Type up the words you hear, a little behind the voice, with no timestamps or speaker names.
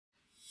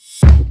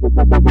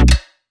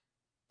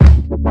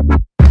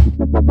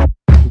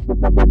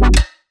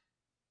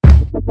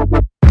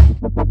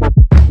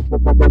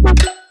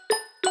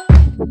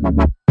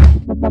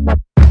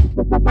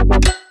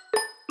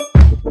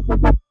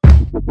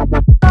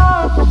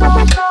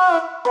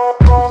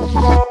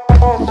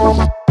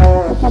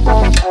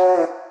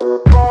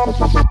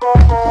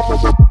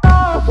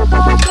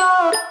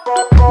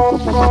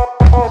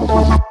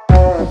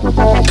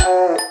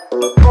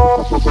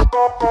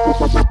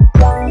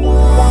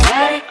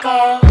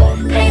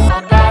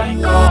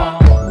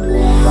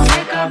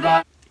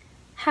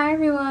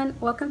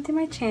welcome to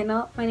my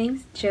channel. My name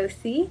is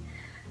Josie.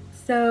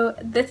 So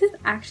this is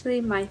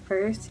actually my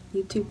first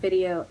YouTube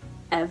video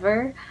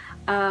ever.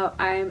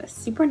 I'm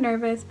super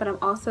nervous, but I'm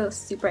also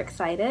super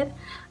excited.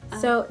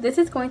 So this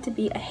is going to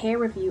be a hair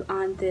review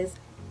on this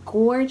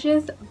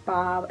gorgeous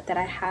bob that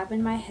I have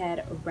in my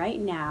head right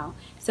now.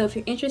 So if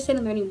you're interested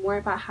in learning more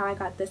about how I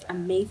got this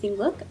amazing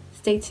look,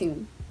 stay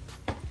tuned.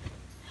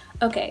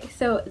 Okay,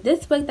 so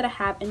this wig that I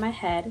have in my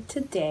head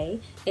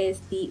today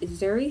is the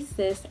Zury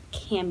Sis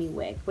Cami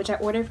wig, which I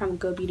ordered from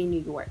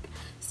GoBeautyNY.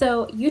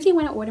 So usually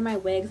when I order my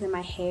wigs and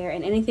my hair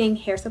and anything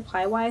hair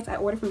supply wise, I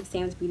order from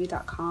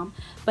samsbeauty.com,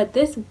 but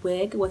this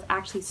wig was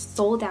actually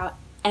sold out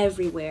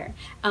everywhere.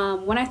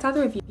 When I saw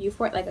the review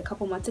for it like a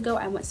couple months ago,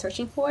 I went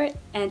searching for it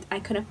and I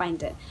couldn't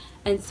find it.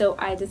 And so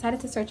I decided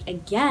to search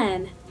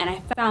again and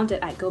I found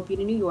it at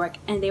GoBeautyNY,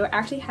 and they were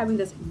actually having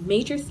this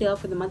major sale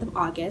for the month of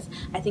August.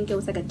 I think it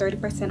was like a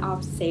 30%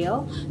 off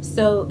sale.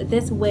 So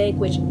this wig,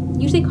 which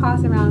usually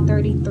costs around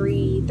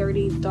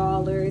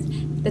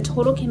 $30, the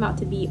total came out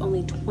to be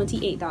only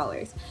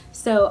 $28.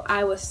 So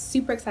I was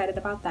super excited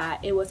about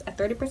that. It was a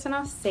 30%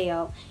 off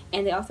sale,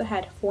 and they also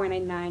had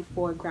 $4.99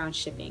 for ground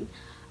shipping.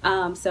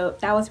 So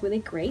that was really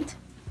great.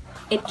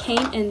 It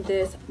came in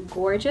this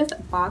gorgeous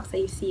box that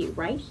you see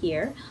right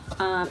here,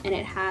 and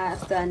it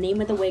has the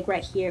name of the wig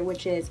right here,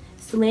 which is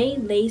Slay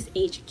Lace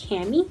H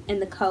Cami in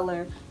the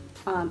color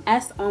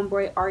SOM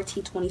RT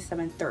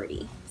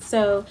 2730.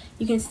 So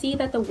you can see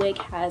that the wig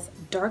has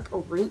dark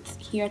roots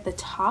here at the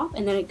top,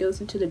 and then it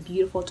goes into the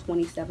beautiful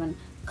 27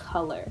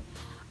 color.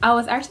 I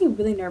was actually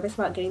really nervous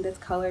about getting this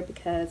color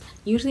because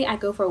usually I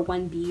go for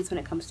 1Bs when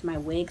it comes to my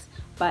wigs,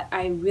 but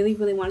I really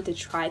wanted to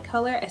try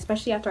color,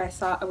 especially after I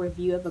saw a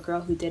review of a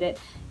girl who did it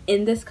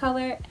in this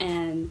color,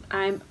 and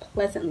I'm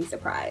pleasantly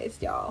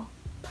surprised, y'all.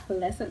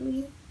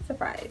 Pleasantly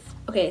surprised.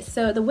 Okay,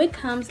 so the wig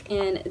comes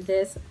in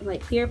this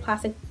like clear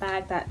plastic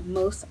bag that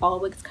most all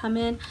wigs come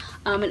in.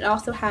 It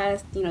also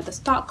has, you know, the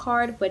stock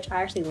card, which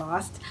I actually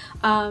lost.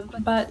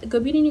 But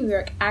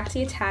GoBeautyNY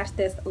actually attached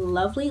this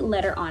lovely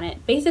letter on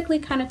it, basically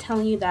kind of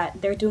telling you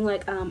that they're doing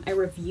like a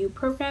review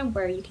program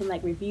where you can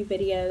like review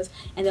videos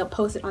and they'll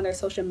post it on their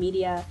social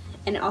media,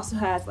 and it also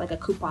has like a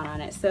coupon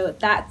on it, so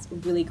that's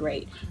really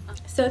great.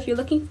 So if you're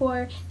looking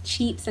for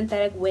cheap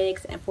synthetic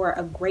wigs and for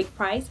a great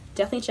price,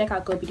 definitely check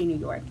out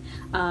GoBeautyNY.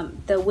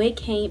 The wig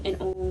came in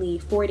only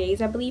 4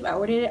 days, I believe. I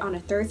ordered it on a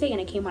Thursday and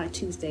it came on a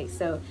Tuesday,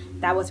 so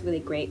that was really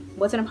great.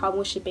 Wasn't a problem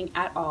with shipping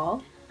at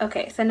all.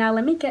 Okay, so now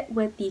let me get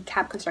with the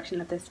cap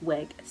construction of this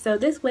wig. So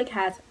this wig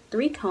has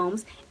 3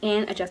 combs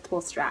and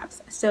adjustable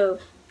straps. So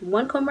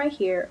 1 comb right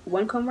here,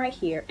 1 comb right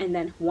here, and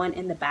then 1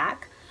 in the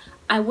back.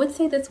 I would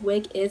say this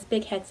wig is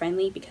big head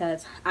friendly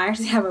because I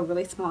actually have a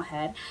really small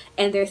head,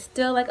 and there's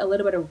still like a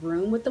little bit of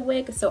room with the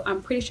wig, so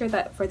I'm pretty sure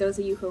that for those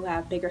of you who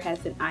have bigger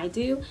heads than I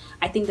do,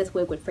 I think this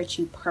wig would fit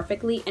you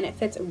perfectly, and it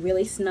fits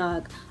really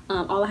snug.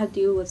 All I have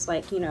to do was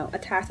like, you know,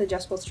 attach the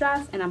adjustable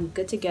straps and I'm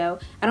good to go.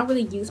 I don't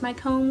really use my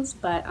combs,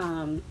 but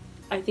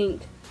I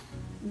think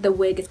the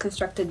wig is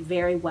constructed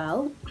very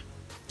well.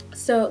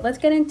 So let's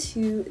get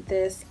into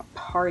this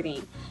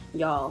parting,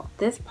 y'all.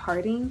 This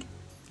parting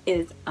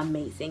is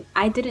amazing.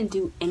 I didn't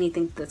do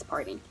anything to this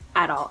parting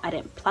at all. I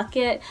didn't pluck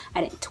it,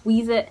 I didn't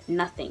tweeze it,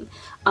 nothing.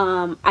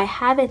 I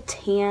have a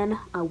tan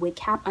wig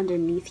cap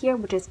underneath here,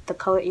 which is the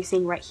color you're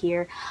seeing right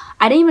here.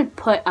 I didn't even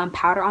put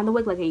powder on the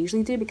wig like I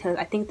usually do because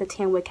I think the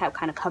tan wig cap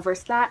kind of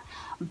covers that.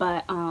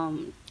 But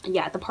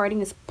yeah, the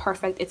parting is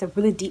perfect. It's a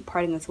really deep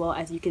parting as well,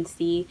 as you can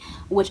see,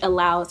 which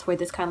allows for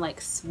this kind of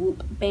like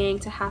swoop bang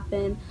to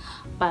happen.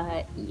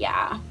 But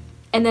yeah,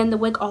 and then the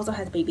wig also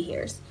has baby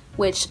hairs,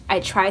 which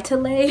I tried to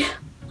lay.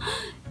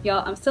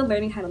 Y'all, I'm still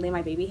learning how to lay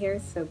my baby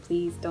hairs, so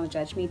please don't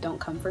judge me, don't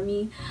come for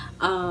me.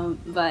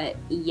 But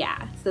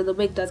yeah, so the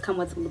wig does come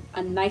with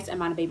a nice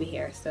amount of baby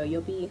hair, so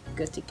you'll be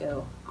good to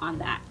go on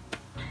that.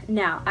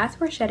 Now, as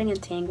for shedding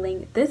and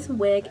tangling, this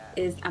wig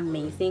is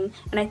amazing,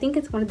 and I think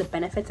it's one of the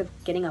benefits of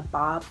getting a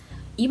bob.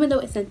 Even though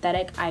it's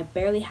synthetic, I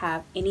barely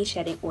have any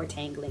shedding or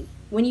tangling.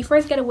 When you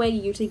first get a wig,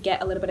 you usually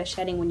get a little bit of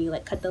shedding when you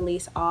like cut the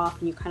lace off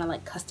and you're kind of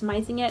like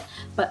customizing it.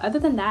 But other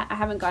than that, I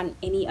haven't gotten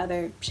any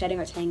other shedding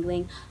or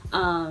tangling.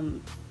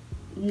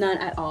 None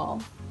at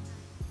all.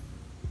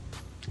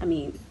 I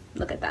mean,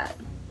 look at that.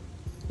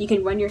 You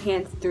can run your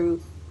hands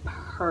through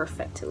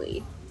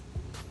perfectly.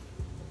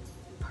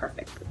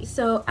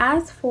 So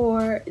as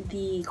for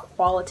the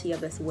quality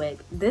of this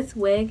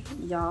wig,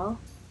 y'all,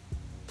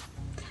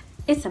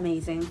 it's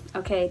amazing.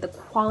 Okay, the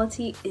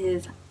quality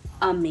is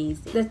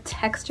amazing. The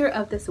texture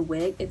of this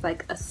wig is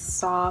like a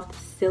soft,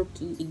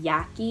 silky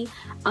yaki.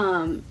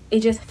 It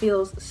just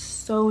feels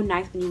so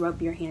nice when you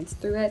rub your hands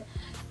through it.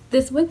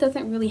 This wig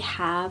doesn't really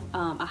have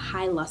a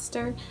high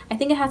luster. I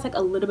think it has like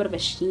a little bit of a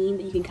sheen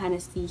that you can kind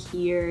of see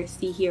here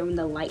when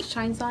the light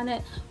shines on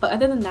it. But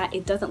other than that,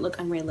 it doesn't look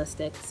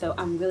unrealistic. So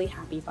I'm really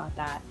happy about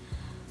that.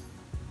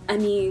 I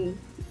mean,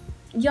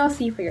 y'all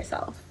see for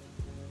yourself.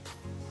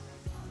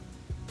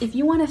 If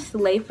you want to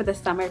slay for the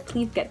summer,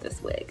 please get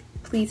this wig.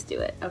 please do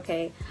it,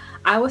 okay?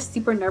 I was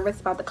super nervous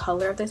about the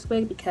color of this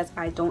wig because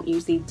I don't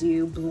usually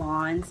do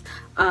blondes,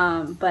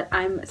 but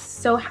I'm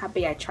so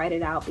happy I tried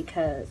it out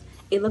because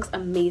it looks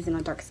amazing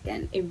on dark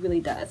skin. It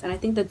really does, and I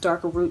think the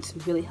dark roots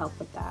really help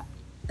with that.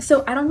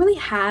 So I don't really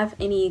have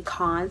any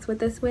cons with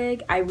this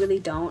wig. I really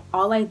don't.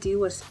 All I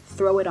do is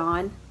throw it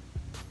on,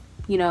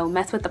 you know,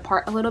 mess with the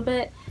part a little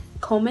bit,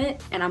 comb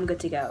it, and I'm good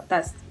to go.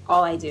 That's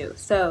all I do.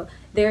 So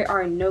there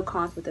are no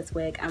cons with this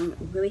wig. I'm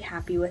really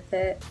happy with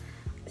it.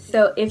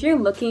 So if you're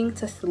looking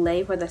to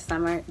slay for the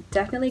summer,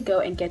 definitely go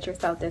and get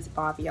yourself this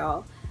bob,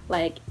 y'all.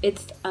 Like,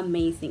 it's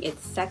amazing.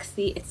 It's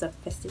sexy. It's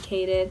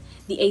sophisticated.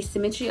 The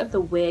asymmetry of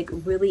the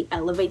wig really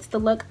elevates the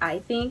look, I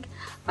think.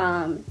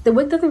 The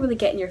wig doesn't really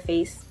get in your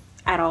face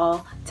at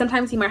all.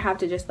 Sometimes you might have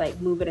to just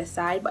like move it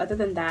aside, but other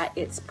than that,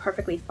 it's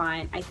perfectly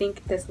fine. I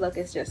think this look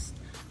is just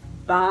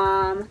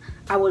bomb.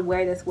 I would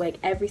wear this wig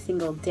every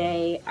single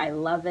day. I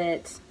love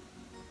it.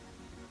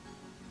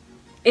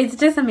 It's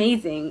just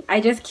amazing.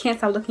 I just can't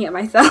stop looking at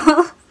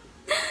myself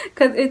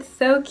because it's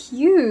so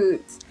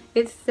cute.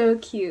 It's so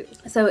cute.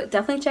 So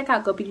definitely check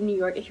out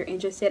GoBeautyNY if you're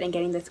interested in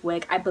getting this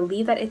wig. I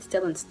believe that it's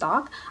still in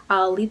stock.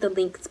 I'll leave the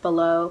links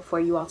below for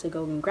you all to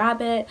go and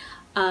grab it.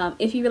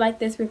 If you like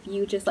this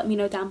review, just let me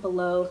know down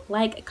below.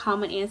 Like,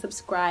 comment, and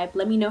subscribe.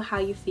 Let me know how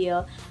you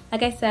feel.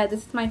 Like I said,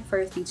 this is my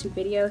first YouTube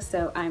video,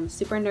 so I'm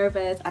super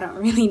nervous. I don't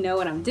really know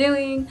what I'm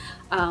doing,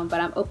 but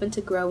I'm open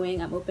to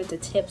growing. I'm open to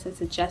tips and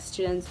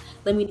suggestions.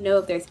 Let me know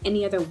if there's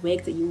any other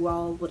wigs that you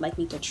all would like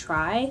me to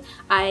try.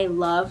 I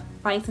love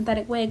buying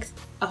synthetic wigs,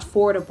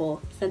 affordable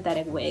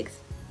synthetic wigs.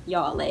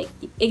 Y'all, like,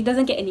 it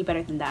doesn't get any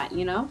better than that,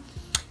 you know?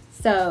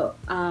 So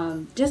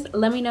just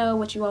let me know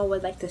what you all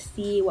would like to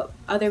see, what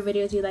other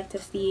videos you'd like to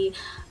see.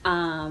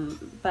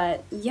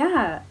 But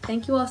yeah,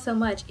 thank you all so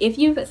much. If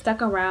you've stuck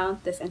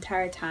around this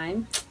entire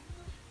time,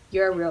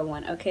 you're a real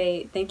one,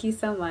 okay? Thank you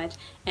so much,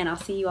 and I'll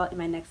see you all in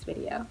my next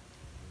video.